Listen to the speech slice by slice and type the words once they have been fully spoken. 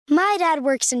My dad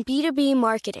works in B2B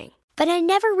marketing, but I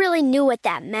never really knew what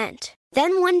that meant.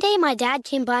 Then one day my dad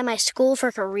came by my school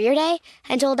for career day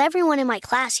and told everyone in my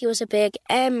class he was a big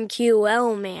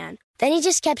MQL man. Then he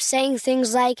just kept saying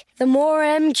things like, the more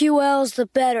MQLs, the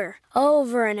better,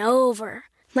 over and over.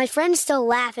 My friends still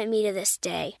laugh at me to this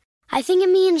day. I think it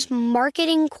means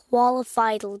Marketing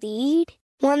Qualified Lead.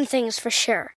 One thing's for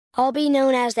sure, I'll be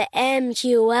known as the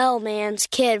MQL man's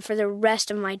kid for the rest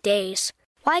of my days.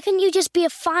 Why couldn't you just be a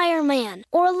fireman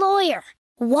or a lawyer?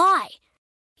 Why?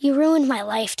 You ruined my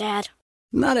life, Dad.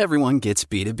 Not everyone gets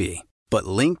B2B, but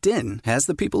LinkedIn has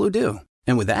the people who do.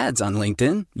 And with ads on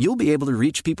LinkedIn, you'll be able to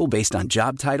reach people based on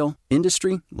job title,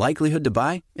 industry, likelihood to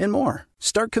buy, and more.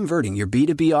 Start converting your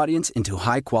B2B audience into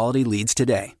high-quality leads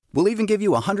today. We'll even give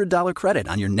you a $100 credit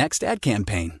on your next ad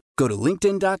campaign. Go to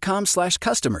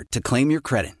linkedin.com/customer to claim your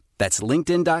credit. That's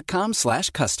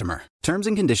linkedin.com/customer. Terms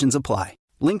and conditions apply.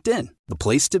 LinkedIn, the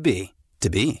place to be, to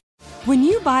be. When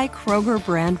you buy Kroger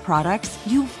brand products,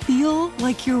 you feel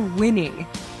like you're winning.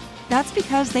 That's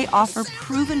because they offer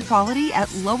proven quality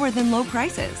at lower than low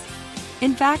prices.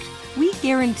 In fact, we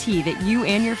guarantee that you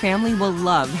and your family will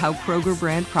love how Kroger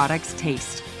brand products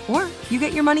taste, or you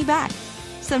get your money back.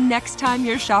 So next time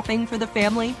you're shopping for the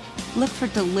family, look for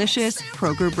delicious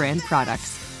Kroger brand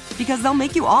products, because they'll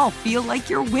make you all feel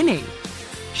like you're winning.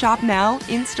 Shop now,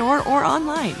 in-store, or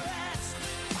online.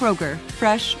 Kroger,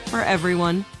 fresh for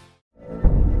everyone.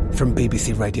 From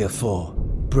BBC Radio 4,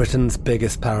 Britain's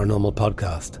biggest paranormal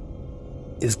podcast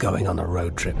is going on a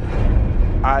road trip.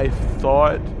 I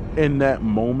thought in that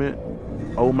moment,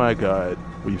 oh my God,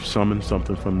 we've summoned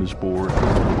something from this board.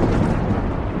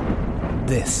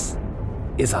 This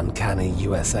is Uncanny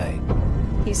USA.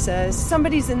 He says,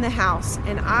 somebody's in the house,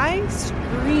 and I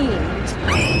screamed.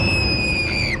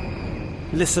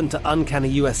 Listen to Uncanny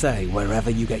USA wherever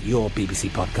you get your BBC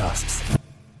podcasts,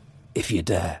 if you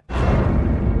dare.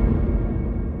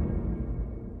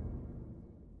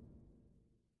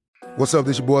 What's up,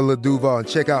 this your boy Lil Duval, and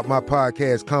check out my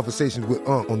podcast, Conversations with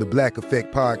Unc, on the Black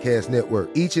Effect Podcast Network.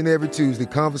 Each and every Tuesday,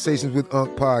 Conversations with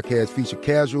Unc podcast feature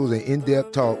casual and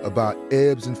in-depth talk about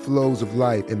ebbs and flows of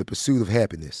life and the pursuit of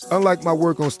happiness. Unlike my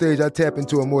work on stage, I tap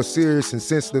into a more serious and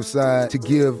sensitive side to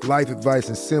give life advice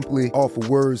and simply offer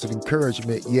words of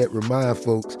encouragement, yet remind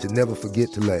folks to never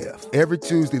forget to laugh. Every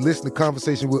Tuesday, listen to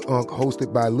Conversations with Unc,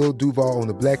 hosted by Lil Duval on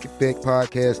the Black Effect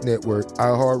Podcast Network,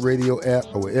 iHeartRadio app,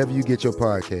 or wherever you get your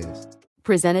podcasts.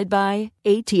 Presented by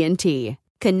AT&T.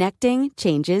 Connecting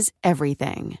changes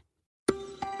everything.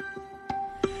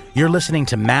 You're listening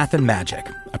to Math and Magic,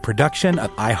 a production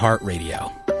of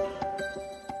iHeartRadio.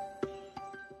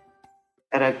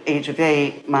 At the age of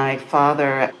 8, my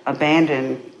father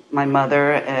abandoned my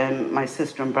mother and my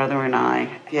sister and brother and I.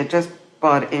 He had just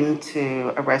bought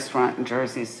into a restaurant in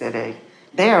Jersey City.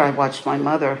 There I watched my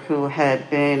mother, who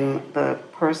had been the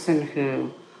person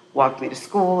who walked me to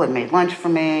school and made lunch for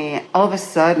me, all of a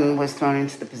sudden was thrown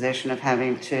into the position of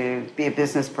having to be a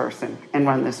business person and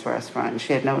run this restaurant.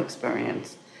 She had no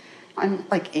experience. I'm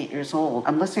like 8 years old.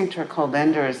 I'm listening to her call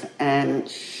vendors, and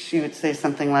she would say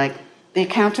something like, the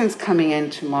accountant's coming in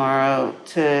tomorrow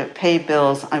to pay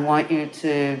bills. I want you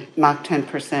to knock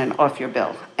 10% off your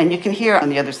bill. And you can hear on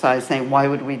the other side saying, why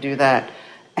would we do that?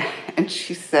 And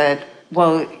she said,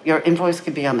 well, your invoice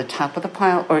could be on the top of the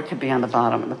pile or it could be on the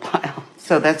bottom of the pile.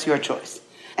 So that's your choice.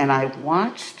 And I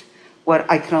watched what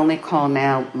I can only call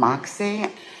now moxie.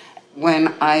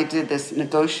 When I did this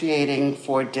negotiating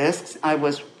for discs, I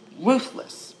was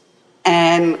ruthless.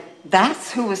 And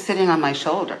that's who was sitting on my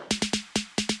shoulder.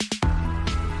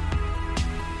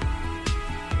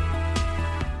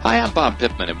 Hi, I'm Bob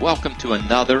Pittman, and welcome to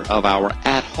another of our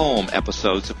at-home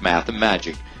episodes of Math and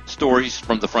Magic, stories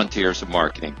from the frontiers of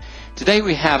marketing. Today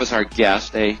we have as our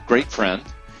guest a great friend,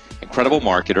 incredible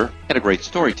marketer, and a great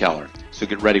storyteller. So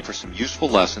get ready for some useful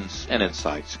lessons and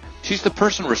insights. She's the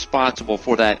person responsible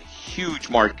for that huge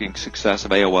marketing success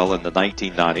of AOL in the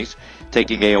 1990s,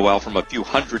 taking AOL from a few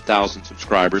 100,000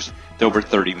 subscribers to over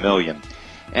 30 million.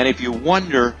 And if you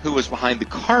wonder who was behind the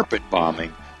carpet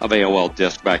bombing of AOL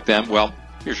Disk back then, well,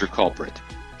 here's your culprit,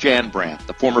 Jan Brandt,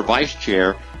 the former vice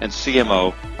chair and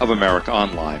CMO of America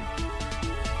Online.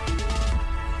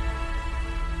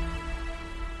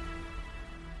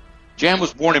 Jan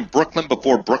was born in Brooklyn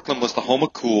before Brooklyn was the home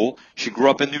of cool. She grew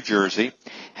up in New Jersey,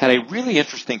 had a really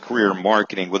interesting career in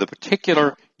marketing with a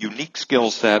particular unique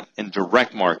skill set in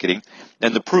direct marketing.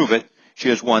 And to prove it, she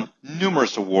has won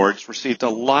numerous awards, received a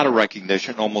lot of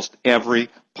recognition in almost every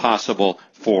possible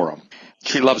forum.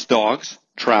 She loves dogs,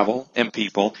 travel, and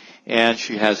people, and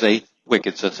she has a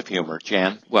wicked sense of humor.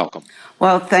 Jan, welcome.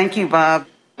 Well, thank you, Bob.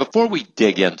 Before we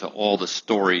dig into all the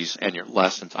stories and your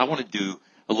lessons, I want to do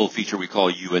a a little feature we call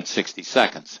You in 60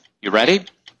 Seconds. You ready?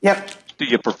 Yep. Do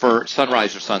you prefer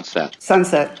sunrise or sunset?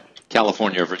 Sunset.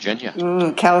 California or Virginia?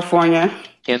 California.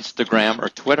 Instagram or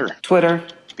Twitter? Twitter.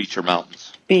 Beach or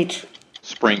mountains? Beach.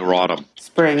 Spring or autumn?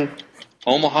 Spring.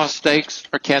 Omaha steaks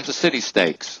or Kansas City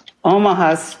steaks?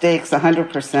 Omaha steaks,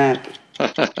 100%.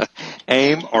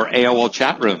 AIM or AOL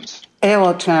chat rooms?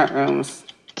 AOL chat rooms.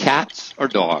 Cats or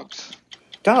dogs?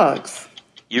 Dogs.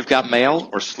 You've got mail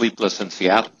or Sleepless in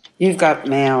Seattle? You've got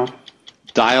mail.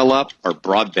 Dial-up or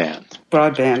broadband?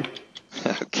 Broadband.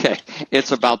 Okay,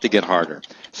 it's about to get harder.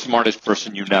 Smartest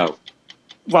person you know?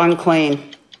 Ron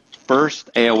Klain. First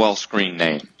AOL screen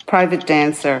name? Private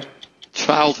Dancer.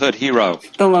 Childhood hero?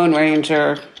 The Lone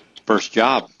Ranger. First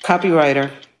job?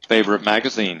 Copywriter. Favorite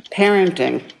magazine?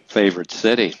 Parenting. Favorite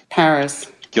city?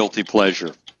 Paris. Guilty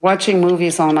pleasure? Watching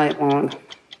movies all night long.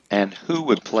 And who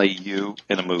would play you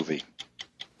in a movie?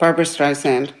 Barbra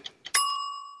Streisand.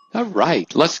 All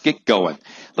right, let's get going.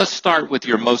 Let's start with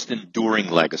your most enduring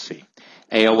legacy.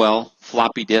 AOL,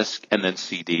 floppy disk, and then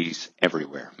CDs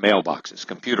everywhere. Mailboxes,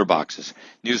 computer boxes,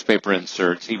 newspaper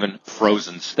inserts, even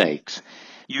frozen steaks.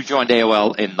 You joined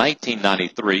AOL in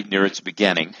 1993, near its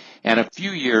beginning, and a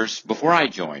few years before I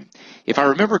joined. If I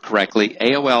remember correctly,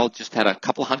 AOL just had a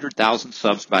couple 100,000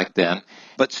 subs back then,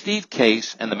 but Steve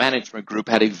Case and the management group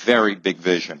had a very big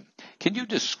vision. Can you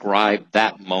describe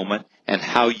that moment and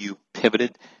how you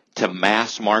pivoted to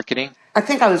mass marketing? I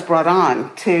think I was brought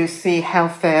on to see how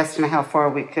fast and how far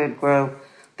we could grow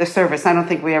the service. I don't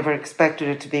think we ever expected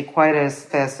it to be quite as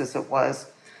fast as it was.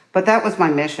 But that was my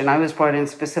mission. I was brought in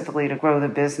specifically to grow the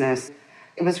business.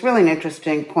 It was really an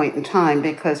interesting point in time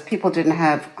because people didn't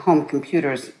have home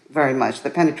computers very much. The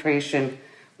penetration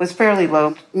was fairly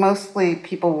low. Mostly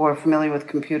people were familiar with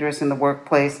computers in the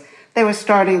workplace. They were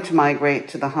starting to migrate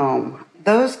to the home.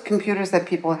 Those computers that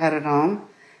people had at home,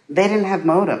 they didn't have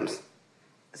modems.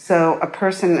 So a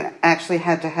person actually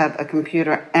had to have a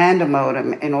computer and a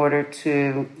modem in order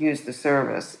to use the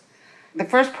service. The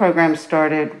first program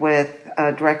started with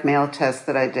a direct mail test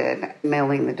that I did,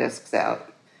 mailing the discs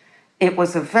out. It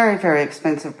was a very, very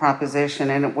expensive proposition,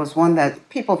 and it was one that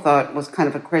people thought was kind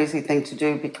of a crazy thing to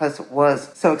do because it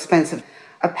was so expensive.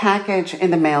 A package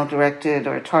in the mail directed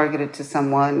or targeted to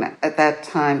someone at that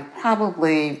time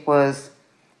probably was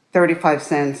 35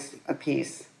 cents a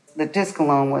piece. The disc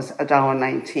alone was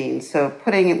 $1.19. So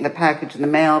putting the package in the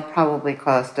mail probably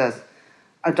cost us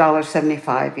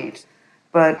 $1.75 each.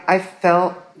 But I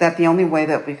felt that the only way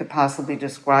that we could possibly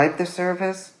describe the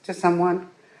service to someone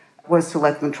was to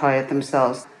let them try it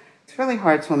themselves. It's really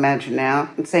hard to imagine now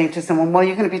saying to someone, well,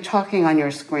 you're going to be talking on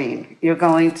your screen. You're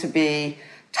going to be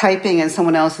typing and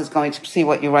someone else is going to see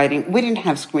what you're writing. We didn't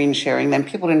have screen sharing then.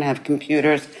 People didn't have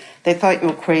computers. They thought you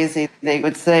were crazy. They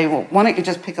would say, well, why don't you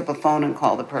just pick up a phone and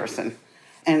call the person?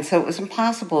 And so it was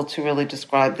impossible to really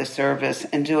describe the service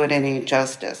and do it any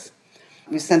justice.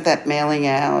 We sent that mailing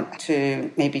out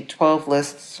to maybe 12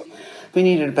 lists. We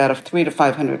needed about a 300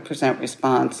 to 500%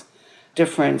 response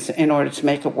difference in order to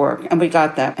make it work. And we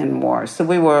got that and more. So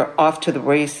we were off to the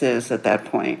races at that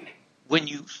point. When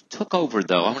you took over,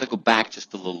 though, I'm going to go back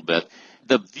just a little bit.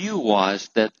 The view was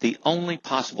that the only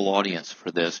possible audience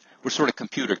for this were sort of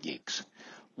computer geeks.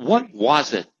 What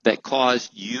was it that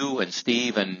caused you and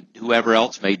Steve and whoever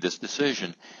else made this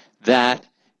decision that,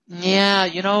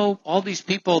 all these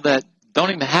people that don't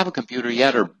even have a computer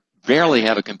yet or barely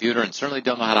have a computer and certainly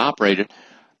don't know how to operate it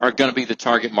are going to be the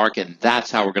target market, and that's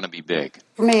how we're going to be big?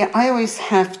 For me, I always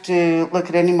have to look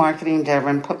at any marketing endeavor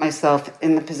and put myself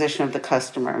in the position of the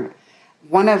customer.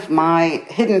 One of my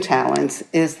hidden talents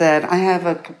is that I have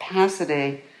a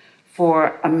capacity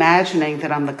for imagining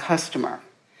that I'm the customer.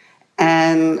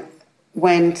 And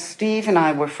when Steve and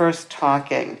I were first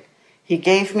talking, he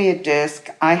gave me a disc.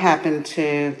 I happened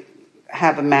to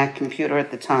have a Mac computer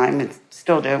at the time, and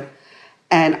still do,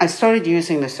 and I started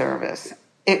using the service.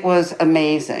 It was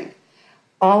amazing.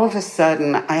 All of a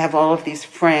sudden, I have all of these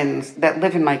friends that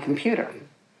live in my computer.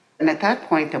 And at that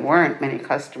point, there weren't many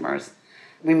customers.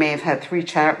 We may have had 3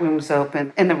 chat rooms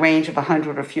open in the range of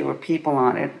 100 or fewer people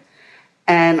on it.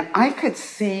 And I could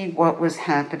see what was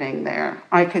happening there.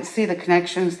 I could see the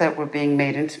connections that were being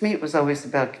made. And to me, it was always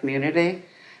about community.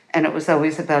 And it was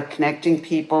always about connecting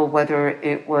people, whether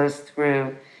it was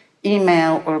through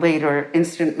email or later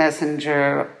instant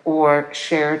messenger or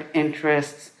shared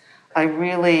interests. I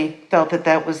really felt that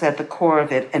that was at the core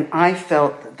of it. And I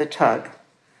felt the tug.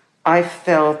 I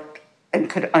felt and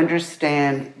could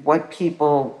understand what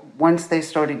people, once they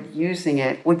started using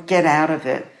it, would get out of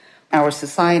it. Our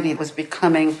society was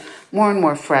becoming more and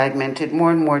more fragmented,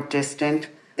 more and more distant.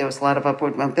 There was a lot of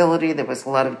upward mobility. There was a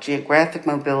lot of geographic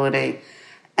mobility.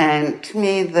 And to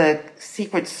me, the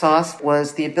secret sauce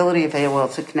was the ability of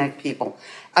AOL to connect people.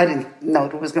 I didn't know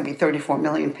there was going to be 34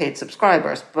 million paid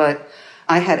subscribers, but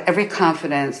I had every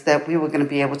confidence that we were going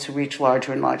to be able to reach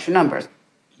larger and larger numbers.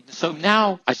 So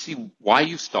now I see why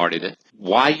you started it,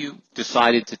 why you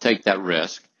decided to take that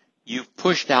risk. You've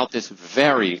pushed out this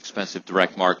very expensive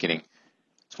direct marketing.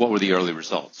 So what were the early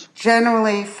results?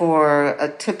 Generally, for a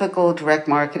typical direct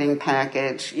marketing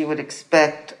package, you would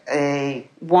expect a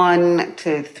 1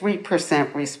 to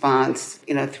 3% response.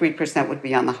 3% would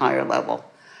be on the higher level.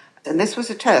 And this was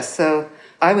a test. So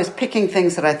I was picking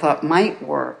things that I thought might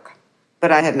work,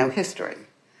 but I had no history.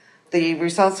 The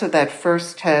results of that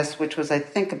first test, which was, I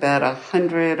think, about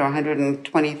 100 or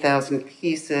 120,000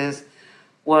 pieces,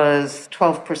 was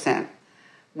 12%.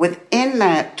 Within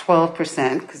that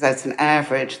 12%, because that's an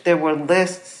average, there were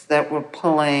lists that were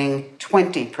pulling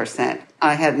 20%.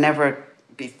 I had never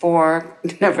before,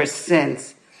 never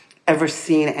since, ever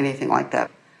seen anything like that.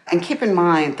 And keep in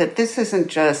mind that this isn't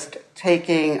just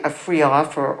taking a free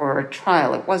offer or a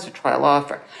trial. It was a trial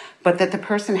offer. But that the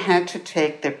person had to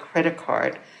take their credit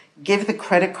card, give the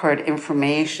credit card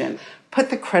information, put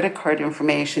the credit card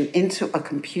information into a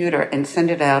computer and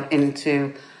send it out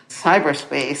into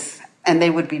cyberspace, and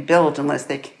they would be billed unless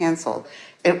they canceled.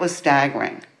 It was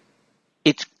staggering.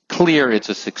 It's clear it's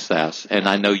a success, and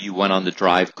I know you went on to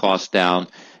drive costs down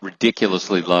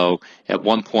ridiculously low. At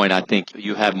one point, I think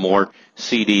you had more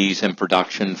CDs in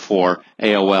production for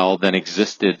AOL than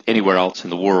existed anywhere else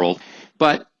in the world.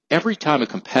 But every time a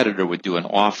competitor would do an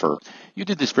offer, you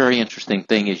did this very interesting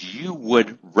thing is you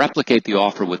would replicate the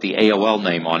offer with the AOL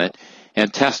name on it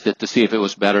and test it to see if it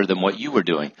was better than what you were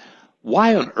doing.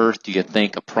 Why on earth do you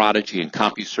think a Prodigy and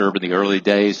CompuServe in the early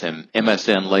days and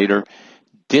MSN later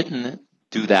didn't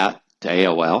do that to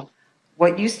AOL?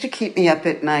 What used to keep me up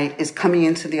at night is coming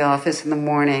into the office in the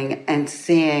morning and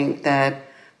seeing that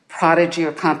Prodigy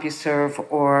or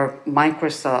CompuServe or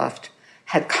Microsoft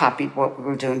had copied what we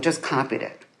were doing, just copied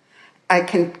it. I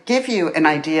can give you an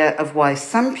idea of why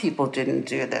some people didn't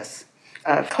do this.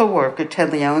 A coworker, Ted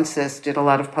Leonsis, did a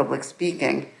lot of public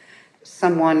speaking.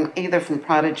 Someone either from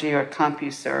Prodigy or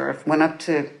CompuServe went up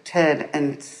to Ted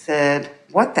and said,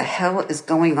 "What the hell is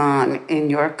going on in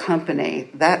your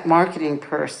company? That marketing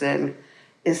person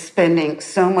is spending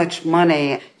so much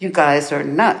money. You guys are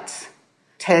nuts."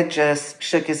 Ted just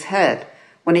shook his head.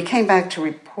 When he came back to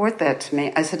report that to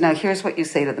me, I said, "Now here's what you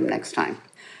say to them next time.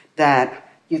 That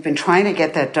you've been trying to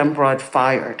get that dumb broad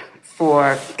fired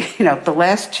for, the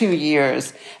last 2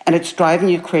 years, and it's driving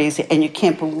you crazy, and you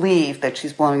can't believe that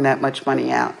she's blowing that much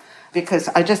money out." Because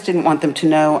I just didn't want them to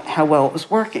know how well it was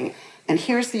working. And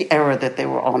here's the error that they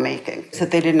were all making, is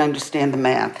that they didn't understand the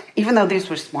math. Even though these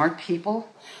were smart people,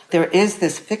 there is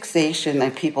this fixation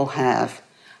that people have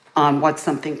on what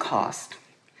something cost.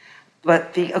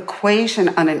 But the equation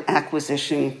on an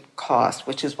acquisition cost,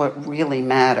 which is what really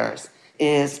matters,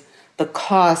 is the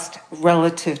cost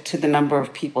relative to the number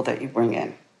of people that you bring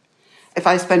in. If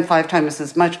I spend 5 times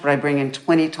as much, but I bring in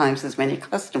 20 times as many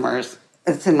customers,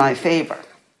 it's in my favor.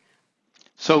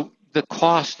 So the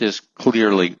cost is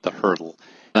clearly the hurdle.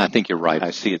 And I think you're right.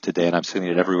 I see it today, and I've seen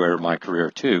it everywhere in my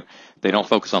career, too. They don't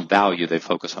focus on value. They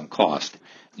focus on cost.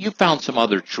 You found some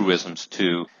other truisms,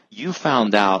 too. You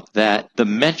found out that the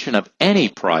mention of any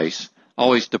price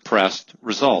always depressed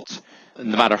results,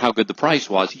 no matter how good the price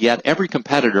was, yet every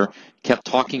competitor kept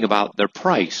talking about their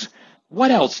price.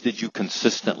 What else did you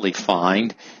consistently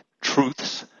find,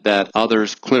 truths that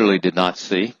others clearly did not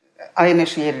see? I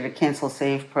initiated a cancel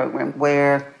save program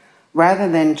where rather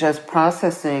than just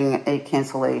processing a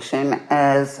cancellation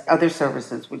as other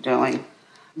services were doing,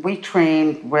 we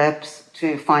trained reps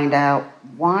to find out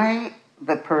why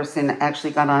the person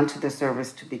actually got onto the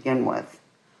service to begin with.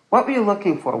 What were you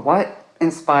looking for? What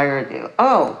inspired you?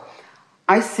 Oh,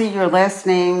 I see your last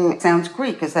name sounds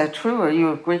Greek. Is that true? Are you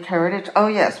of Greek heritage? Oh,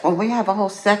 yes. Well, we have a whole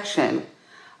section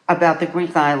about the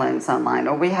Greek islands online,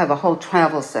 or we have a whole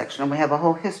travel section, or we have a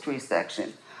whole history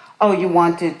section. Oh, you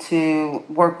wanted to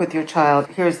work with your child.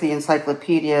 Here's the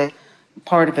encyclopedia.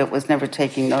 Part of it was never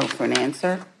taking no for an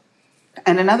answer.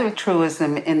 And another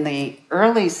truism in the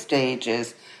early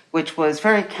stages, which was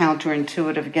very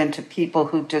counterintuitive, again, to people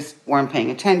who just weren't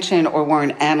paying attention or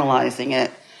weren't analyzing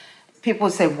it. People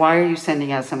would say, "Why are you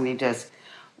sending out so many disks?"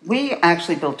 We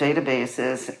actually built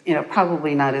databases,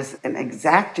 probably not as an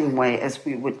exacting way as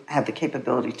we would have the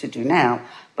capability to do now,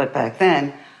 but back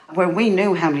then, where we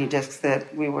knew how many disks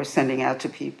that we were sending out to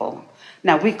people.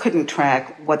 Now, we couldn't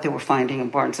track what they were finding in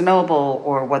Barnes & Noble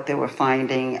or what they were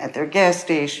finding at their gas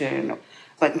station,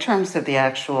 but in terms of the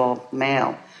actual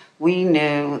mail, we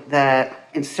knew that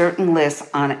in certain lists,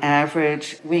 on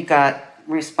average, we got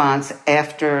response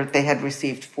after they had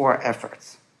received 4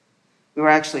 efforts. We were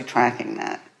actually tracking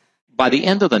that. By the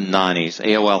end of the 90s,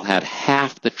 AOL had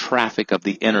half the traffic of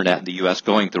the internet in the U.S.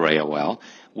 going through AOL.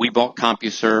 We bought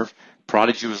CompuServe.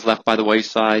 Prodigy was left by the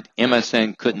wayside.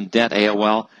 MSN couldn't dent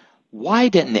AOL. Why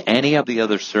didn't any of the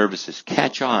other services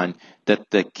catch on that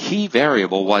the key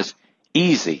variable was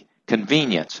easy,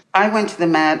 convenience? I went to the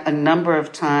Mat a number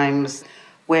of times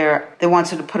where they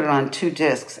wanted to put it on 2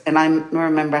 discs, and I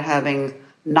remember having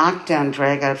knockdown,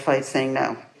 drag-out fights saying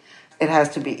no. It has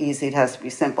to be easy. It has to be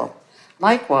simple.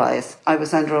 Likewise, I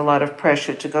was under a lot of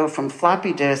pressure to go from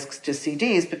floppy disks to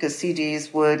CDs because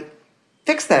CDs would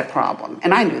fix that problem,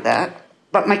 and I knew that.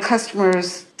 But my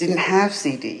customers didn't have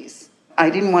CDs. I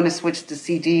didn't want to switch to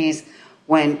CDs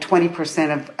when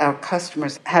 20% of our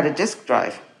customers had a disk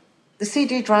drive. The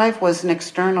CD drive was an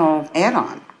external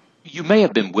add-on. You may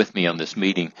have been with me on this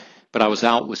meeting, but I was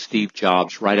out with Steve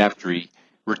Jobs right after he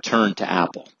returned to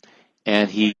Apple. And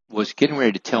he was getting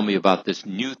ready to tell me about this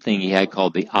new thing he had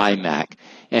called the iMac.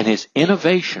 And his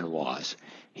innovation was,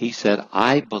 he said,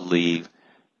 I believe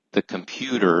the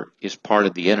computer is part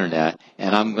of the internet,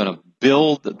 and I'm going to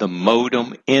build the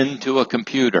modem into a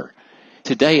computer.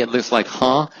 Today it looks like,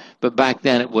 but back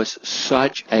then it was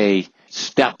such a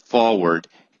step forward.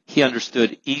 He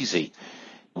understood easy.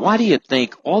 Why do you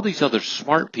think all these other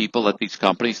smart people at these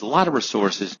companies, a lot of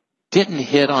resources, didn't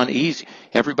hit on easy?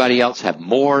 Everybody else had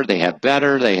more, they had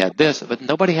better, they had this, but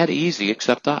nobody had easy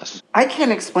except us. I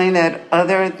can't explain that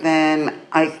other than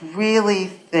I really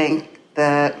think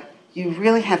that you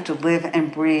really have to live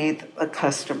and breathe a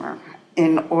customer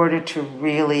in order to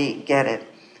really get it.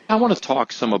 I want to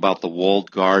talk some about the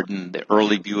walled garden, the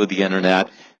early view of the internet,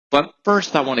 but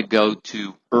first I want to go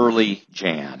to early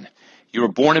Jan. You were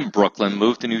born in Brooklyn,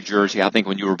 moved to New Jersey, I think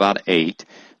when you were about 8.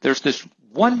 There's this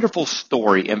wonderful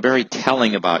story and very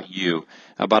telling about you,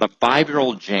 about a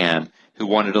 5-year-old Jan who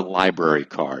wanted a library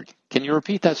card. Can you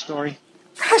repeat that story?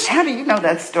 Gosh, how do you know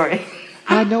that story?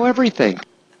 I know everything.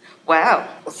 Wow.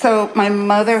 So my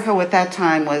mother, who at that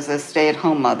time was a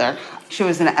stay-at-home mother, she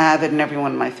was an avid, and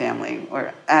everyone in my family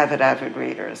were avid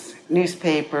readers.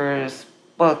 Newspapers,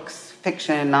 books,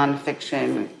 fiction,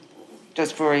 nonfiction,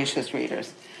 just voracious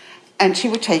readers. And she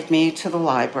would take me to the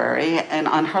library, and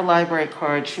on her library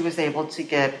card, she was able to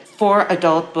get 4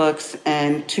 adult books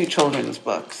and 2 children's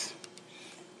books.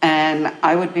 And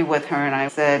I would be with her, and I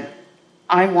said,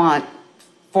 I want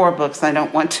 4 books, I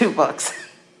don't want 2 books.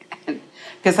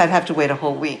 Because I'd have to wait a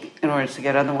whole week in order to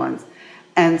get other ones.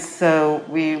 And so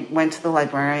we went to the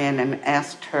librarian and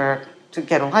asked her to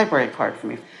get a library card for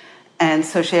me. And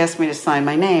so she asked me to sign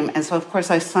my name. And so, of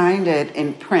course, I signed it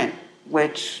in print,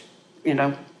 which,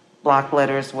 block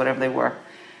letters, whatever they were.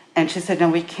 And she said, no,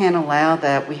 we can't allow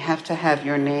that. We have to have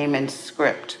your name in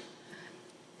script.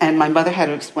 And my mother had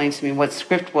to explain to me what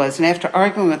script was. And after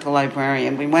arguing with the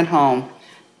librarian, we went home,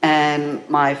 and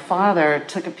my father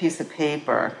took a piece of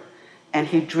paper, and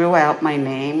he drew out my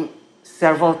name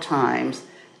several times,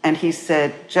 and he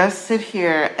said, just sit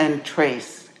here and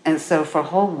trace. And so for a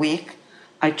whole week,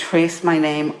 I traced my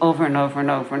name over and over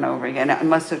and over and over again. I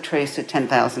must have traced it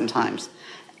 10,000 times.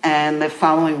 And the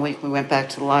following week, we went back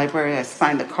to the library. I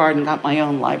signed the card and got my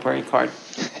own library card.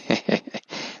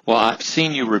 Well, I've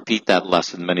seen you repeat that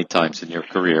lesson many times in your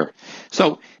career.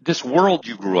 So this world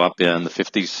you grew up in, the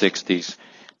 50s, 60s,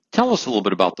 tell us a little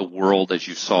bit about the world as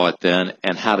you saw it then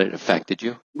and how it affected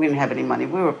you. We didn't have any money.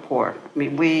 We were poor. We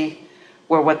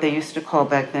were what they used to call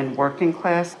back then working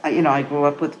class. I grew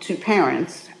up with 2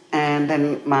 parents, and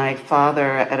then my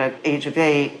father, at an age of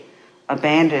 8,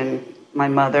 abandoned my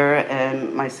mother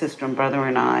and my sister and brother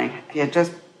and I. He had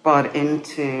just bought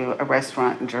into a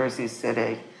restaurant in Jersey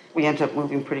City. We ended up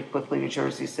moving pretty quickly to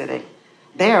Jersey City.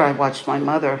 There I watched my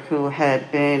mother, who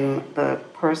had been the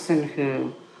person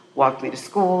who walked me to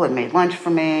school and made lunch for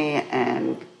me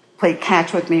and played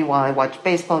catch with me while I watched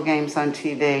baseball games on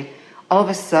TV, all of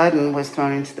a sudden was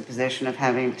thrown into the position of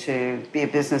having to be a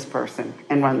business person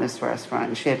and run this restaurant.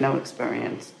 And she had no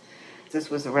experience. This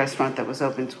was a restaurant that was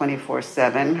open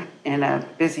 24/7 in a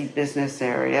busy business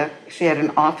area. She had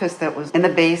an office that was in the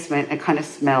basement and kind of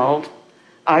smelled.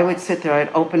 I would sit there, I'd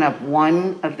open up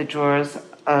one of the drawers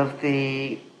of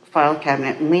the file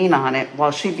cabinet and lean on it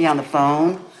while she'd be on the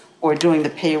phone or doing the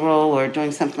payroll or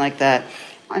doing something like that.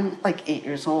 I'm like 8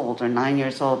 years old or 9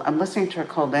 years old. I'm listening to her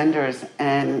call vendors,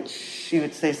 and she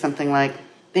would say something like,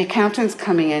 the accountant's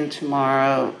coming in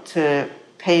tomorrow to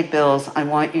pay bills. I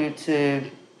want you to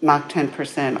knock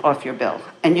 10% off your bill.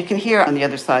 And you can hear on the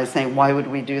other side saying, why would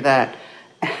we do that?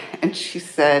 And she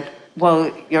said,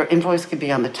 well, your invoice could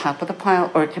be on the top of the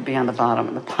pile or it could be on the bottom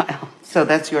of the pile. So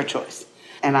that's your choice.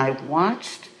 And I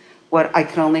watched what I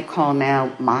can only call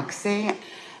now moxie.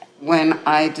 When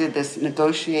I did this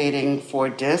negotiating for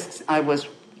discs, I was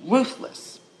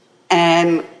ruthless.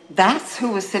 And that's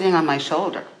who was sitting on my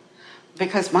shoulder.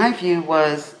 Because my view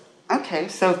was, okay,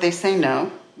 so if they say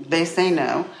no, they say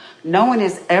no. No one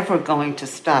is ever going to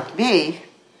stop me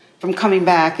from coming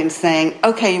back and saying,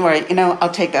 okay, you're right, I'll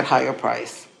take that higher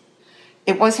price.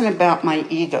 It wasn't about my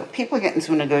ego. People get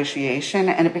into a negotiation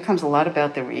and it becomes a lot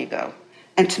about their ego.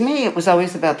 And to me, it was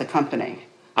always about the company.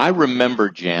 I remember,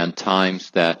 Jan,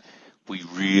 times that we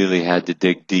really had to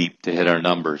dig deep to hit our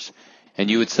numbers.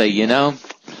 And you would say,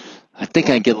 I think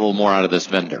I can get a little more out of this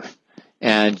vendor.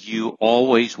 And you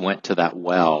always went to that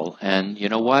well. And you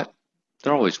know what?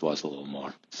 There always was a little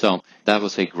more. So that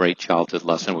was a great childhood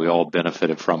lesson. We all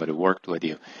benefited from it who worked with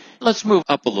you. Let's move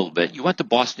up a little bit. You went to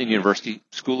Boston University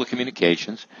School of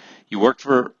Communications. You worked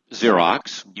for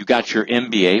Xerox. You got your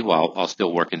MBA while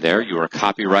still working there. You were a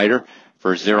copywriter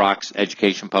for Xerox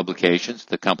Education Publications,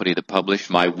 the company that published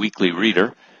My Weekly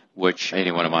Reader, which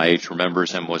anyone of my age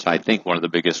remembers and was, I think, one of the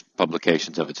biggest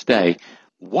publications of its day.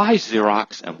 Why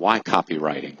Xerox and why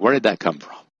copywriting? Where did that come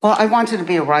from? Well, I wanted to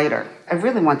be a writer. I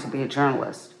really wanted to be a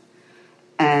journalist.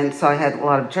 And so I had a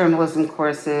lot of journalism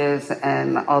courses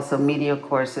and also media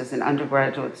courses in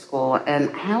undergraduate school. And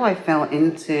how I fell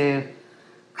into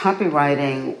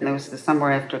copywriting, it was the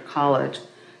summer after college,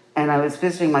 and I was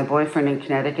visiting my boyfriend in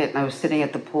Connecticut, and I was sitting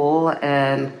at the pool,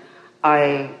 and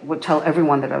I would tell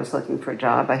everyone that I was looking for a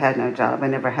job. I had no job. I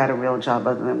never had a real job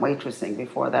other than waitressing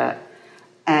before that.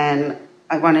 And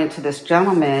I run into this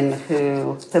gentleman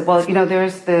who said, well,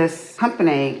 there's this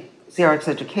company, Xerox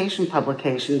Education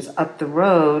Publications, up the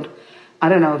road. I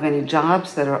don't know of any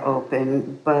jobs that are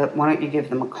open, but why don't you give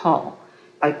them a call?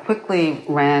 I quickly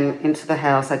ran into the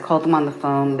house. I called them on the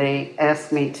phone. They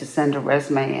asked me to send a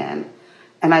resume in.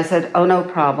 And I said, oh, no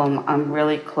problem. I'm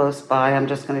really close by. I'm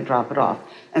just going to drop it off.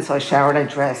 And so I showered, I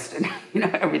dressed, and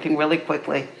everything really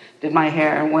quickly, did my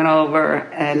hair, and went over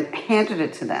and handed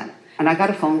it to them. And I got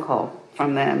a phone call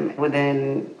from them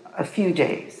within a few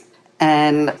days.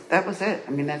 And that was it.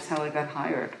 I mean, that's how I got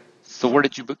hired. So where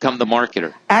did you become the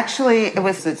marketer? Actually, it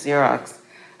was at Xerox.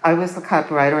 I was the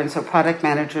copywriter, and so product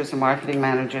managers and marketing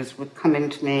managers would come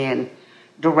into me and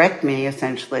direct me,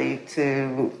 essentially,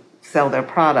 to sell their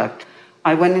product.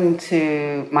 I went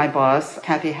into my boss,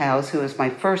 Kathy Howes, who was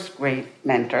my first great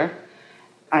mentor.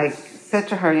 I said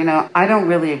to her, I don't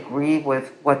really agree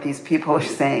with what these people are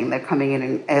saying. They're coming in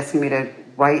and asking me to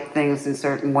write things in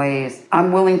certain ways.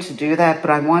 I'm willing to do that, but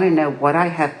I want to know what I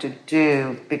have to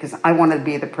do because I want to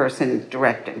be the person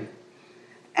directing.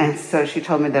 And so she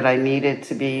told me that I needed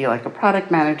to be like a product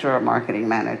manager or a marketing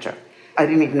manager. I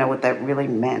didn't even know what that really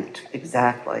meant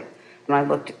exactly. And I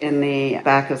looked in the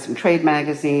back of some trade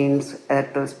magazines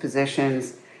at those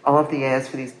positions. All of the ads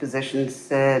for these positions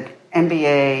said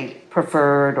MBA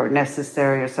preferred or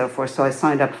necessary or so forth. So I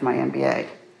signed up for my MBA.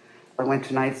 I went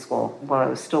to night school. While I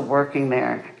was still working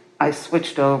there, I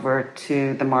switched over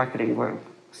to the marketing group.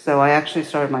 So I actually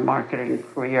started my marketing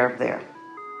career there.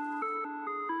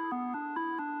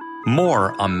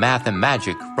 More on Math and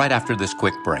Magic right after this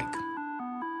quick break.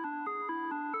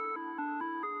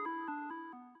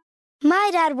 My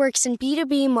dad works in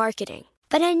B2B marketing,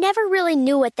 but I never really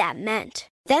knew what that meant.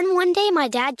 Then one day my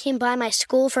dad came by my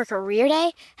school for career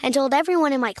day and told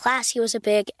everyone in my class he was a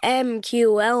big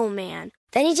MQL man.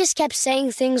 Then he just kept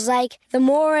saying things like, the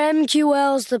more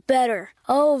MQLs, the better,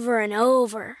 over and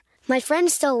over. My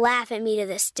friends still laugh at me to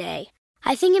this day.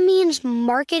 I think it means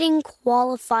marketing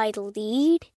qualified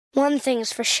lead. One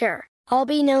thing's for sure, I'll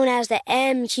be known as the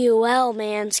MQL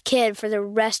man's kid for the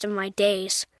rest of my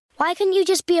days. Why couldn't you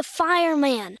just be a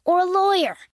fireman or a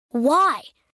lawyer? Why?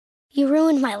 You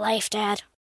ruined my life, Dad.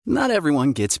 Not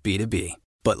everyone gets B2B,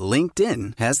 but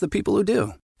LinkedIn has the people who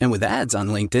do. And with ads on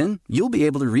LinkedIn, you'll be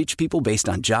able to reach people based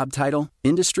on job title,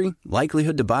 industry,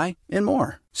 likelihood to buy, and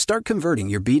more. Start converting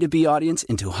your B2B audience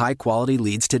into high-quality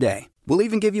leads today. We'll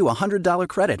even give you a $100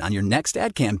 credit on your next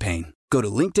ad campaign. Go to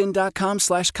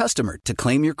linkedin.com/customer to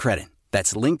claim your credit.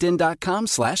 That's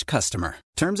linkedin.com/customer.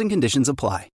 Terms and conditions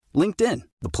apply. LinkedIn,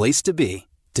 the place to be,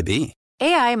 to be.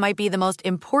 AI might be the most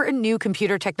important new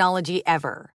computer technology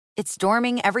ever. It's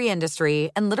storming every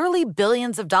industry, and literally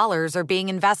billions of dollars are being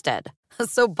invested.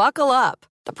 So buckle up.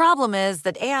 The problem is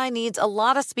that AI needs a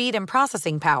lot of speed and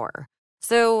processing power.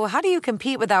 So how do you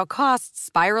compete without costs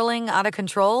spiraling out of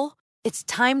control? It's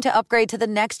time to upgrade to the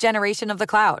next generation of the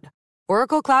cloud.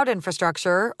 Oracle Cloud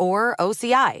Infrastructure, or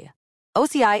OCI.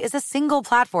 OCI is a single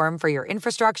platform for your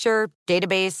infrastructure,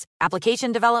 database,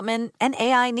 application development, and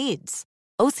AI needs.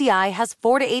 OCI has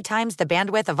 4 to 8 times the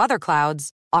bandwidth of other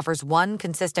clouds, offers one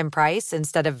consistent price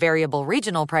instead of variable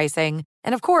regional pricing,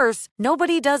 And of course,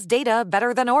 nobody does data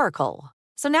better than Oracle.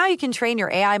 So now you can train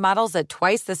your AI models at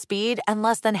twice the speed and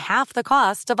less than half the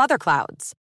cost of other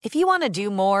clouds. If you want to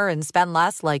do more and spend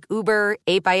less like Uber,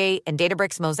 8x8, and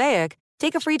Databricks Mosaic,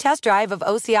 take a free test drive of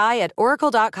OCI at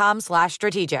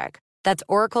oracle.com/strategic. That's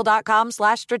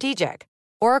oracle.com/strategic.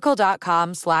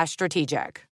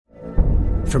 Oracle.com/strategic.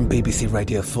 From BBC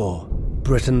Radio 4,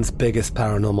 Britain's biggest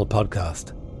paranormal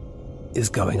podcast is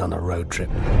going on a road trip.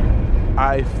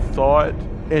 I thought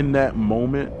in that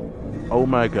moment, oh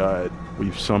my God,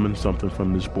 we've summoned something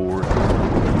from this board.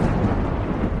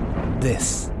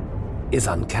 This is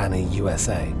Uncanny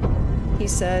USA. He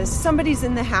says, somebody's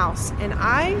in the house, and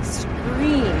I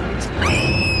screamed.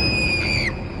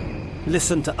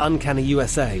 Listen to Uncanny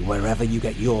USA wherever you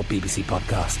get your BBC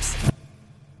podcasts,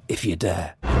 if you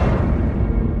dare.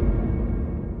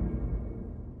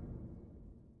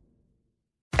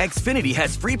 Xfinity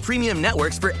has free premium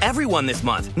networks for everyone this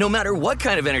month, no matter what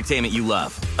kind of entertainment you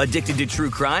love. Addicted to true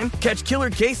crime? Catch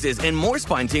killer cases and more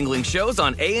spine-tingling shows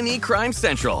on A&E Crime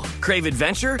Central. Crave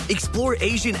adventure? Explore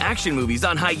Asian action movies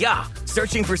on Hi-YAH.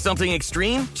 Searching for something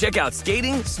extreme? Check out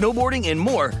skating, snowboarding, and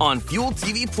more on Fuel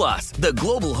TV Plus, the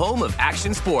global home of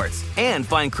action sports. And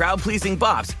find crowd-pleasing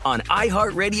bops on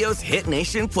iHeartRadio's Hit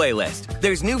Nation playlist.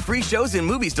 There's new free shows and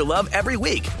movies to love every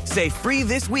week. Say free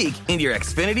this week in your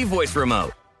Xfinity voice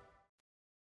remote.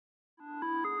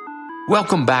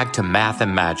 Welcome back to Math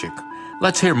and Magic.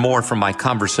 Let's hear more from my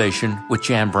conversation with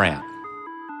Jan Brandt.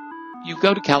 You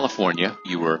go to California.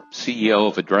 You were CEO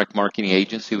of a direct marketing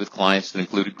agency with clients that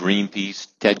included Greenpeace,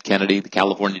 Ted Kennedy, the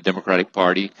California Democratic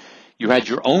Party. You had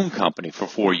your own company for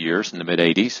 4 years in the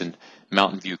mid-'80s in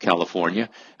Mountain View, California,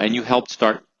 and you helped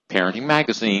start Parenting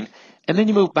Magazine, and then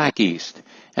you moved back east.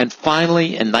 And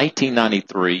finally, in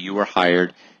 1993, you were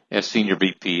hired as Senior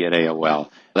VP at AOL.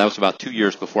 That was about 2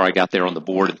 years before I got there on the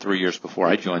board and 3 years before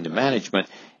I joined the management.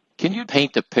 Can you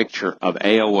paint a picture of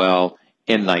AOL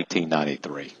in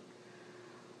 1993?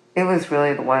 It was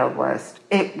really the Wild West.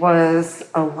 It was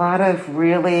a lot of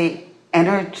really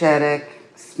energetic,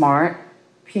 smart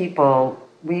people.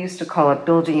 We used to call it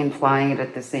building and flying it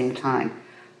at the same time.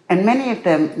 And many of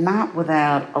them not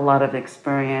without a lot of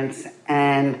experience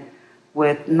and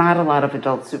with not a lot of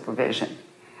adult supervision.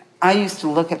 I used to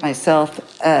look at myself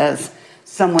as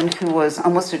someone who was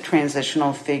almost a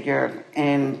transitional figure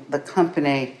in the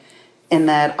company, in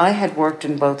that I had worked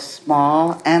in both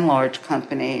small and large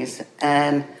companies,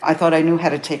 and I thought I knew how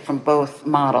to take from both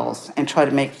models and try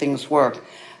to make things work.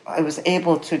 I was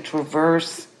able to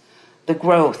traverse the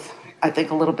growth, I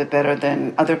think, a little bit better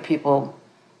than other people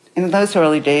in those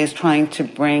early days, trying to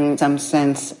bring some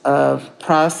sense of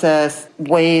process,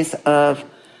 ways of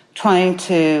trying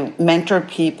to mentor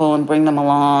people and bring them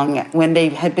along when they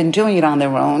had been doing it on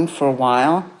their own for a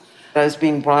while. I was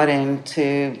being brought in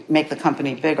to make the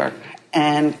company bigger.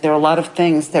 And there were a lot of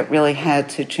things that really had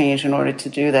to change in order to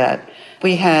do that.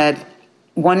 We had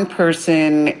one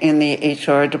person in the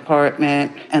HR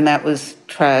department, and that was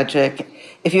tragic.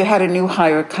 If you had a new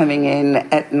hire coming in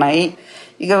at night,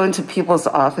 you go into people's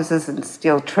offices and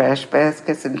steal trash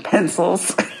baskets and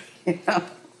pencils, you know.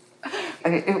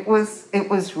 It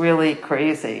was really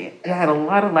crazy. I had a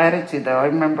lot of latitude, though. I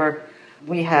remember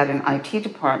we had an IT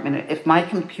department. If my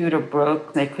computer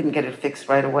broke, they couldn't get it fixed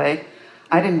right away,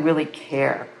 I didn't really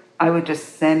care. I would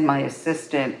just send my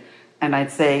assistant, and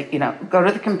I'd say, you know, go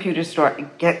to the computer store,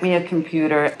 get me a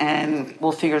computer, and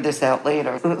we'll figure this out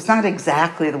later. It was not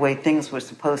exactly the way things were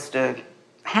supposed to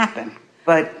happen.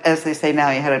 But as they say now,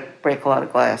 you had to break a lot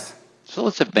of glass. So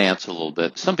let's advance a little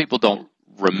bit. Some people don't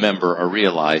remember or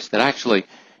realize that actually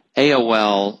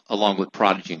AOL, along with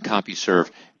Prodigy and CompuServe,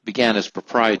 began as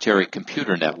proprietary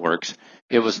computer networks.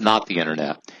 It was not the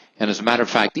Internet. And as a matter of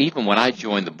fact, even when I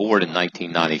joined the board in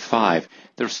 1995,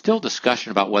 there was still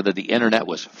discussion about whether the Internet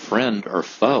was friend or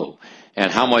foe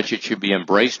and how much it should be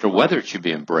embraced or whether it should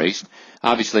be embraced.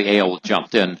 Obviously, AOL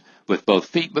jumped in with both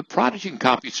feet, but Prodigy and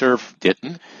CompuServe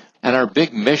didn't. And our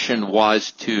big mission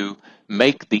was to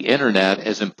make the Internet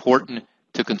as important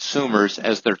to consumers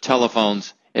as their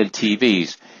telephones and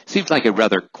TVs. Seems like a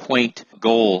rather quaint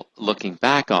goal looking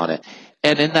back on it.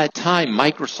 And in that time,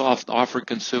 Microsoft offered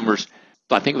consumers,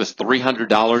 I think it was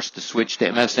 $300 to switch to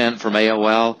MSN from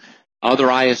AOL. Other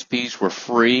ISPs were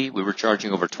free. We were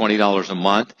charging over $20 a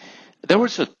month. There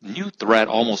was a new threat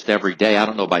almost every day. I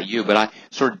don't know about you, but I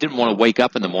sort of didn't want to wake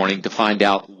up in the morning to find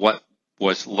out what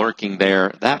was lurking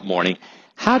there that morning.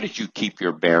 How did you keep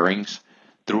your bearings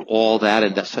through all that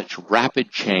and such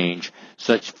rapid change,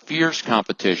 such fierce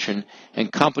competition, and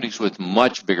companies with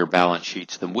much bigger balance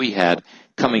sheets than we had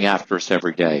coming after us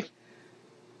every day?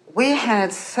 We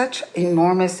had such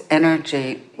enormous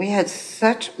energy. We had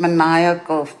such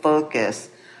maniacal focus.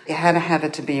 You had to have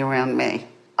it to be around me.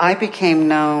 I became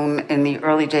known in the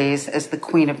early days as the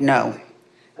Queen of No.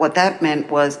 What that meant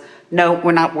was, no,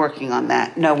 we're not working on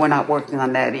that. No, we're not working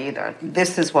on that either.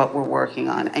 This is what we're working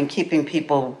on, and keeping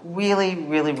people really,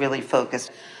 really, really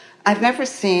focused. I've never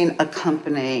seen a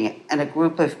company and a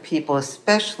group of people,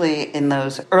 especially in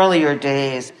those earlier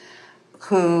days,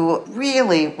 who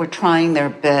really were trying their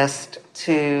best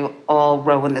to all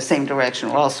row in the same direction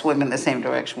or all swim in the same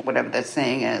direction, whatever that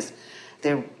saying is.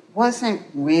 There wasn't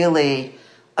really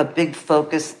a big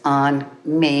focus on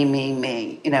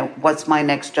me. You know, what's my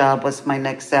next job? What's my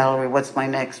next salary? What's my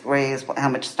next raise? How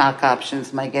much stock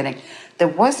options am I getting? There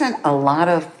wasn't a lot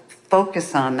of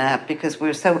focus on that because we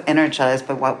were so energized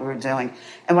by what we were doing.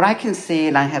 And what I can see,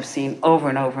 and I have seen over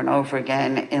and over and over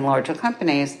again in larger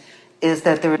companies, is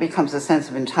that there becomes a sense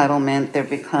of entitlement. There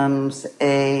becomes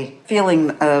a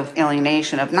feeling of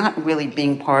alienation, of not really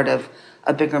being part of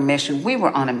a bigger mission. We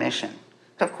were on a mission.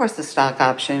 Of course, the stock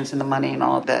options and the money and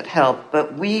all of that helped,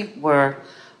 but we were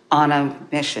on a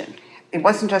mission. It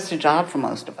wasn't just a job for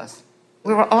most of us.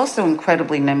 We were also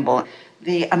incredibly nimble.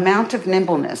 The amount of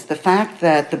nimbleness, the fact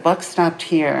that the buck stopped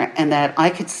here and that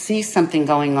I could see something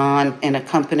going on in a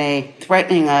company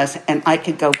threatening us and I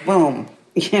could go, boom,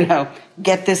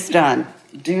 get this done,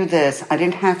 do this. I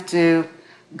didn't have to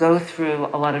go through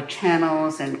a lot of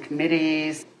channels and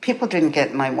committees. People didn't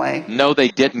get in my way. No, they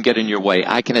didn't get in your way.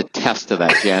 I can attest to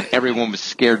that, Jan. Everyone was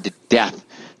scared to death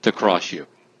to cross you.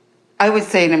 I would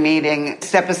say in a meeting,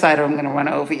 step aside or I'm going to run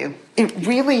over you. It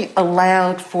really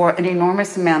allowed for an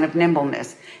enormous amount of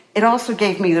nimbleness. It also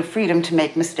gave me the freedom to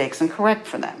make mistakes and correct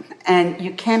for them. And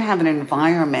you can't have an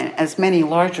environment, as many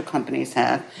larger companies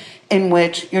have, in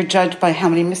which you're judged by how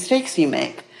many mistakes you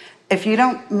make. If you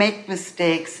don't make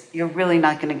mistakes, you're really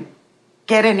not going to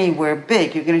get anywhere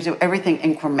big. You're going to do everything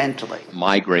incrementally.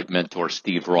 My great mentor,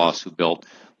 Steve Ross, who built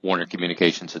Warner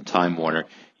Communications and Time Warner,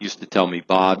 used to tell me,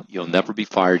 Bob, you'll never be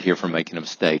fired here for making a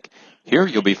mistake. Here,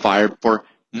 you'll be fired for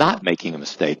not making a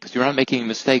mistake. Because you're not making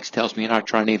mistakes tells me you're not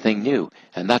trying anything new.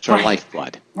 And that's our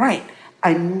lifeblood. Right.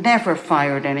 I never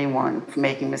fired anyone for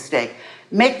making a mistake.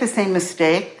 Make the same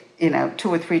mistake, 2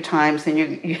 or 3 times, and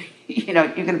you're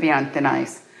going to be on thin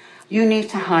ice. You need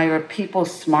to hire people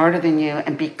smarter than you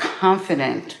and be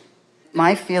confident.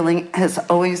 My feeling has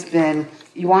always been,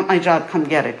 you want my job, come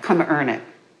get it, come earn it.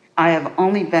 I have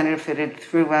only benefited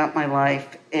throughout my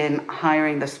life in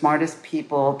hiring the smartest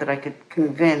people that I could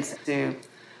convince to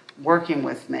working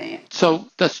with me. So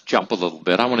let's jump a little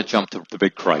bit. I want to jump to the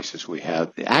big crisis we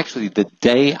had. Actually, the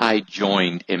day I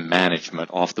joined in management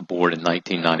off the board in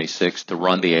 1996 to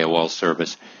run the AOL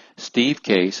service, Steve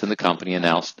Case and the company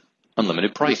announced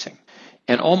unlimited pricing.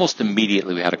 And almost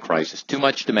immediately we had a crisis. Too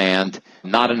much demand,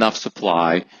 not enough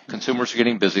supply. Consumers were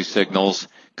getting busy signals,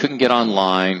 couldn't get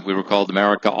online. We were called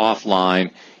America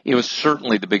Offline. It was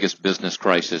certainly the biggest business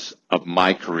crisis of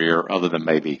my career, other than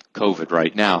maybe COVID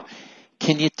right now.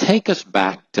 Can you take us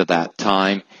back to that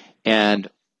time, and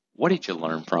what did you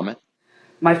learn from it?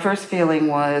 My first feeling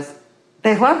was,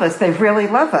 they love us. They really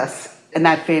love us. And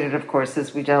that faded, of course,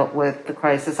 as we dealt with the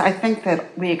crisis. I think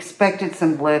that we expected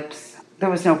some blips. There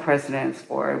was no precedence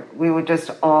for it. We were just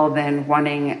all then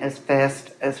running as fast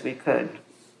as we could.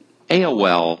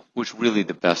 AOL was really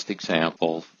the best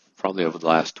example, probably over the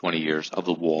last 20 years, of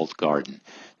the walled garden.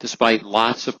 Despite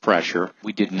lots of pressure,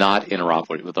 we did not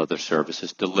interoperate with other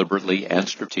services deliberately and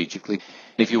strategically.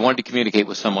 If you wanted to communicate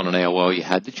with someone on AOL, you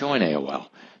had to join AOL.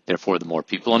 Therefore, the more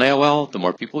people on AOL, the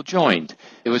more people joined.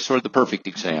 It was sort of the perfect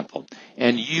example.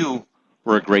 And you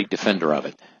were a great defender of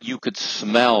it. You could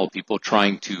smell people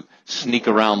trying to sneak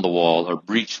around the wall or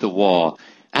breach the wall.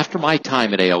 After my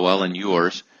time at AOL and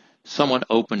yours, someone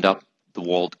opened up the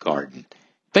walled garden.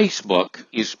 Facebook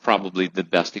is probably the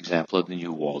best example of the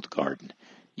new walled garden.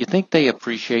 You think they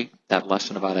appreciate that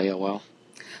lesson about AOL?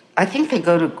 I think they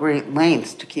go to great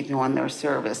lengths to keep you on their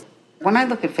service. When I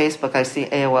look at Facebook, I see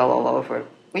AOL all over it.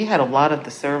 We had a lot of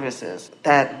the services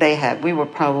that they had. We were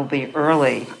probably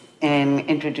early in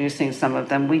introducing some of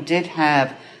them. We did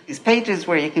have these pages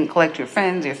where you can collect your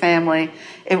friends, your family.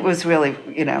 It was really,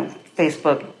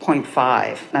 Facebook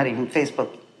 0.5, not even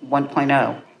Facebook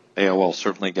 1.0. AOL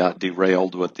certainly got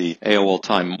derailed with the AOL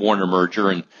Time Warner merger,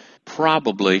 and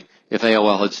probably if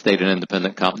AOL had stayed an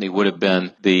independent company would have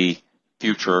been the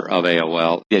future of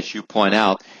AOL. As you point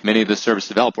out, many of the service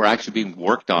developed were actually being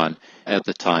worked on at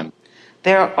the time.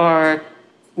 There are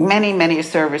many, many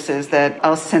services that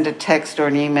I'll send a text or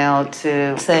an email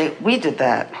to say, we did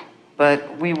that,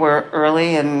 but we were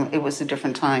early and it was a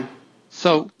different time.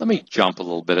 So let me jump a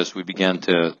little bit as we begin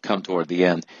to come toward the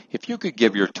end. If you could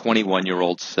give your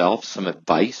 21-year-old self some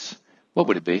advice, what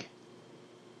would it be?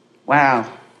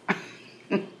 Wow.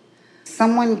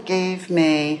 Someone gave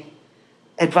me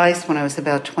advice when I was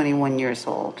about 21 years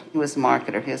old. He was a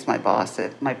marketer. He was my boss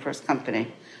at my first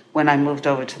company when I moved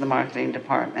over to the marketing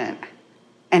department.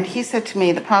 And he said to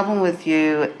me, the problem with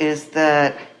you is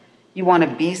that you want to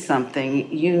be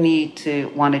something. You need to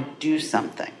want to do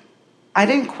something. I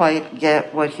didn't quite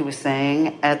get what he was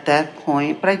saying at that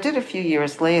point, but I did a few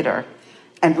years later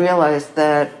and realized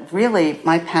that really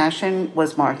my passion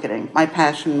was marketing. My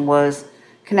passion was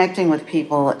connecting with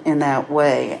people in that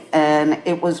way. And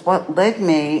it was what led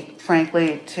me,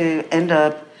 frankly, to end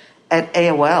up at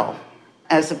AOL,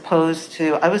 as opposed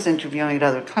to, I was interviewing at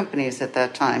other companies at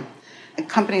that time,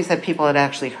 companies that people had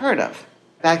actually heard of.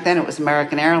 Back then it was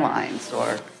American Airlines,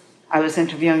 or I was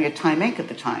interviewing at Time Inc. at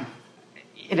the time.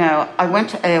 You know, I went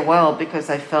to AOL because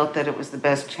I felt that it was the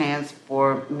best chance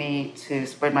for me to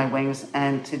spread my wings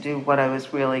and to do what I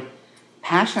was really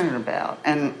passionate about.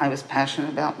 And I was passionate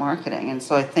about marketing. And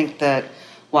so I think that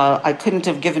while I couldn't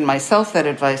have given myself that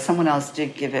advice, someone else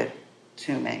did give it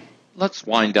to me. Let's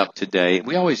wind up today.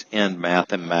 We always end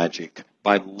Math and Magic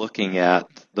by looking at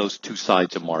those two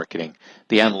sides of marketing,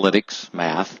 the analytics,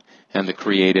 math, and the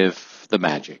creative, the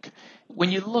magic. When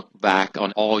you look back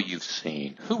on all you've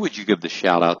seen, who would you give the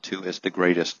shout out to as the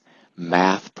greatest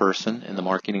math person in the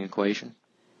marketing equation?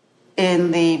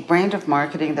 In the brand of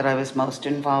marketing that I was most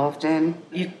involved in,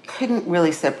 you couldn't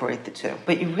really separate the two.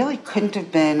 But you really couldn't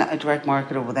have been a direct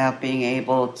marketer without being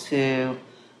able to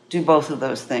do both of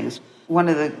those things. One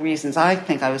of the reasons I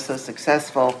think I was so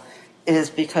successful is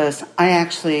because I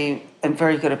actually am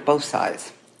very good at both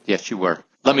sides. Yes, you were.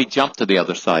 Let me jump to the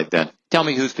other side then. Tell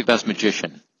me who's the best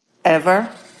magician. Ever?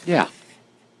 Yeah.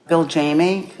 Bill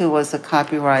Jamie, who was a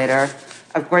copywriter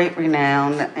of great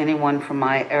renown. Anyone from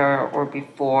my era or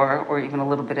before, or even a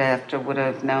little bit after, would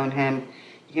have known him.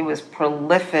 He was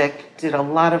prolific, did a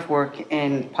lot of work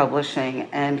in publishing,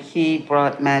 and he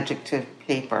brought magic to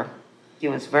paper. He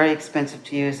was very expensive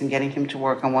to use, and getting him to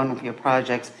work on one of your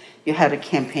projects, you had a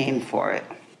campaign for it.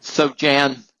 So,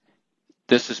 Jan,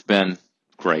 this has been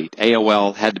great.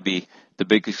 AOL had to be the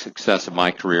biggest success of my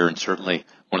career, and certainly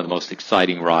one of the most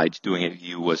exciting rides. Doing it with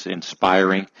you was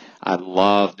inspiring. I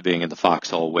loved being in the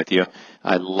foxhole with you.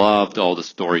 I loved all the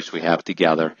stories we have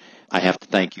together. I have to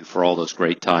thank you for all those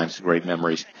great times, great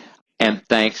memories. And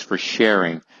thanks for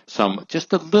sharing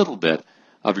just a little bit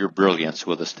of your brilliance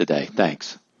with us today.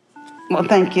 Thanks. Well,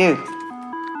 thank you.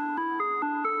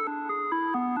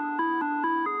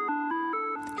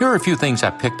 Here are a few things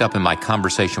I picked up in my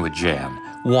conversation with Jan.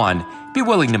 1, be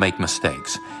willing to make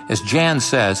mistakes. As Jan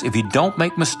says, if you don't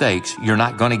make mistakes, you're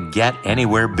not going to get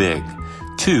anywhere big.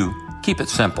 2, keep it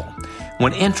simple.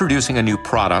 When introducing a new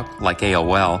product like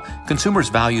AOL, consumers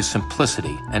value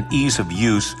simplicity and ease of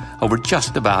use over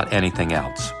just about anything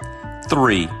else.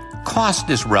 3,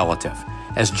 cost is relative.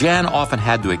 As Jan often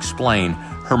had to explain,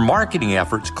 her marketing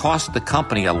efforts cost the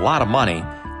company a lot of money,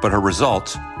 but her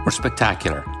results were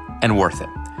spectacular and worth it.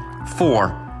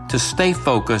 4, to stay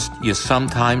focused, you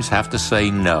sometimes have to say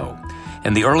no.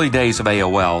 In the early days of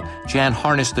AOL, Jan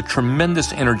harnessed the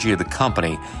tremendous energy of the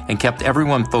company and kept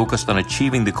everyone focused on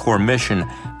achieving the core mission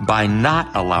by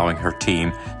not allowing her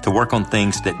team to work on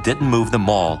things that didn't move them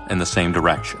all in the same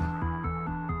direction.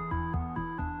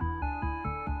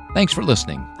 Thanks for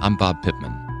listening. I'm Bob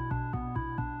Pittman.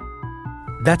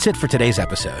 That's it for today's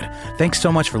episode. Thanks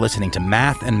so much for listening to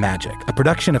Math and Magic, a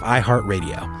production of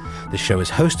iHeartRadio. The show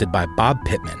is hosted by Bob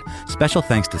Pittman. Special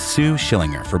thanks to Sue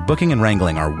Schillinger for booking and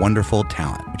wrangling our wonderful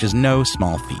talent, which is no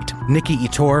small feat. Nikki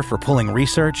Ettore for pulling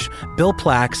research, Bill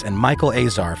Plax and Michael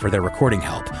Azar for their recording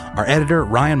help, our editor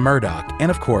Ryan Murdoch, and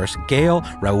of course, Gail,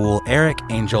 Raul, Eric,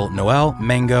 Angel, Noel,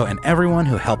 Mango, and everyone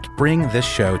who helped bring this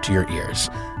show to your ears.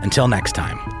 Until next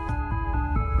time.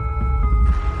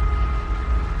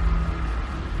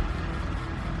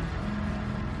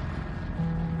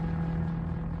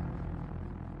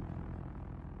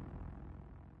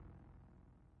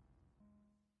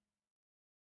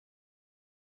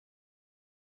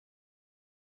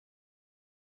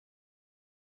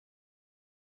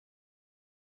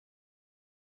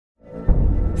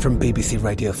 From BBC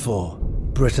Radio 4,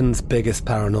 Britain's biggest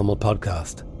paranormal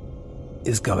podcast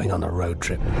is going on a road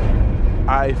trip.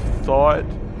 I thought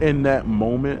in that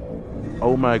moment,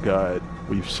 oh my God,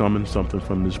 we've summoned something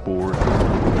from this board.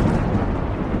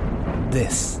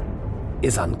 This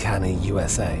is Uncanny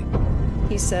USA.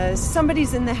 He says,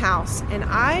 somebody's in the house, and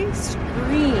I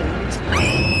screamed.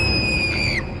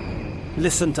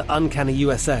 Listen to Uncanny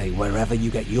USA wherever you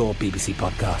get your BBC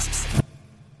podcasts,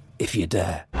 if you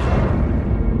dare.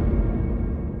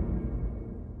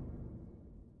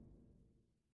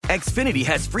 Xfinity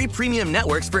has free premium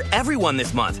networks for everyone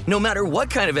this month, no matter what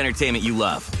kind of entertainment you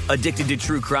love. Addicted to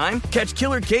true crime? Catch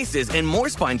killer cases and more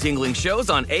spine-tingling shows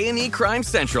on A&E Crime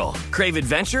Central. Crave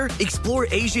adventure? Explore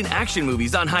Asian action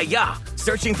movies on Hi-Ya.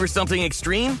 Searching for something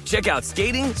extreme? Check out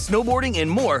skating, snowboarding, and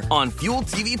more on Fuel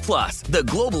TV Plus, the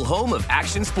global home of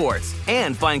action sports.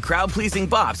 And find crowd-pleasing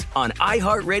bops on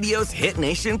iHeartRadio's Hit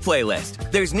Nation playlist.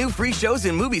 There's new free shows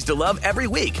and movies to love every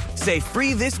week. Say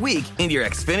free this week in your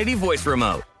Xfinity voice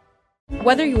remote.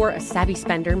 Whether you're a savvy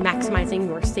spender maximizing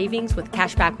your savings with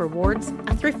cashback rewards,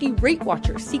 a thrifty rate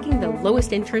watcher seeking the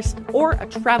lowest interest, or a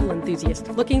travel enthusiast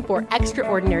looking for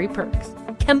extraordinary perks,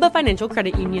 Kemba Financial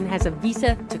Credit Union has a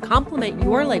visa to complement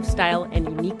your lifestyle and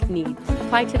unique needs.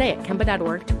 Apply today at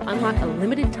Kemba.org to unlock a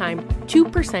limited time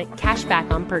 2% cash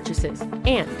back on purchases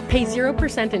and pay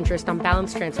 0% interest on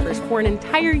balance transfers for an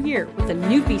entire year with a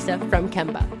new visa from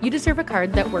Kemba. You deserve a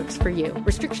card that works for you.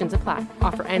 Restrictions apply.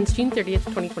 Offer ends June 30th,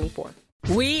 2024.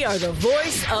 We are the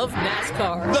voice of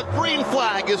NASCAR. The green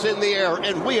flag is in the air,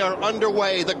 and we are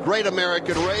underway. The Great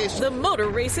American Race. The Motor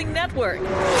Racing Network.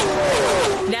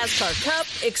 NASCAR Cup,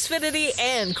 Xfinity,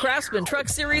 and Craftsman Truck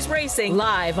Series Racing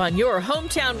live on your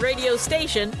hometown radio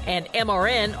station and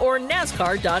MRN or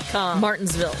NASCAR.com.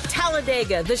 Martinsville,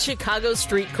 Talladega, the Chicago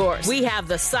Street Course. We have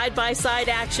the side-by-side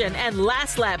action and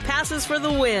last lap passes for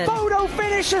the win. Photo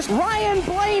finishes. Ryan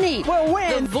Blaney will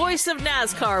win. The voice of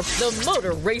NASCAR, the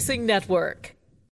Motor Racing Network.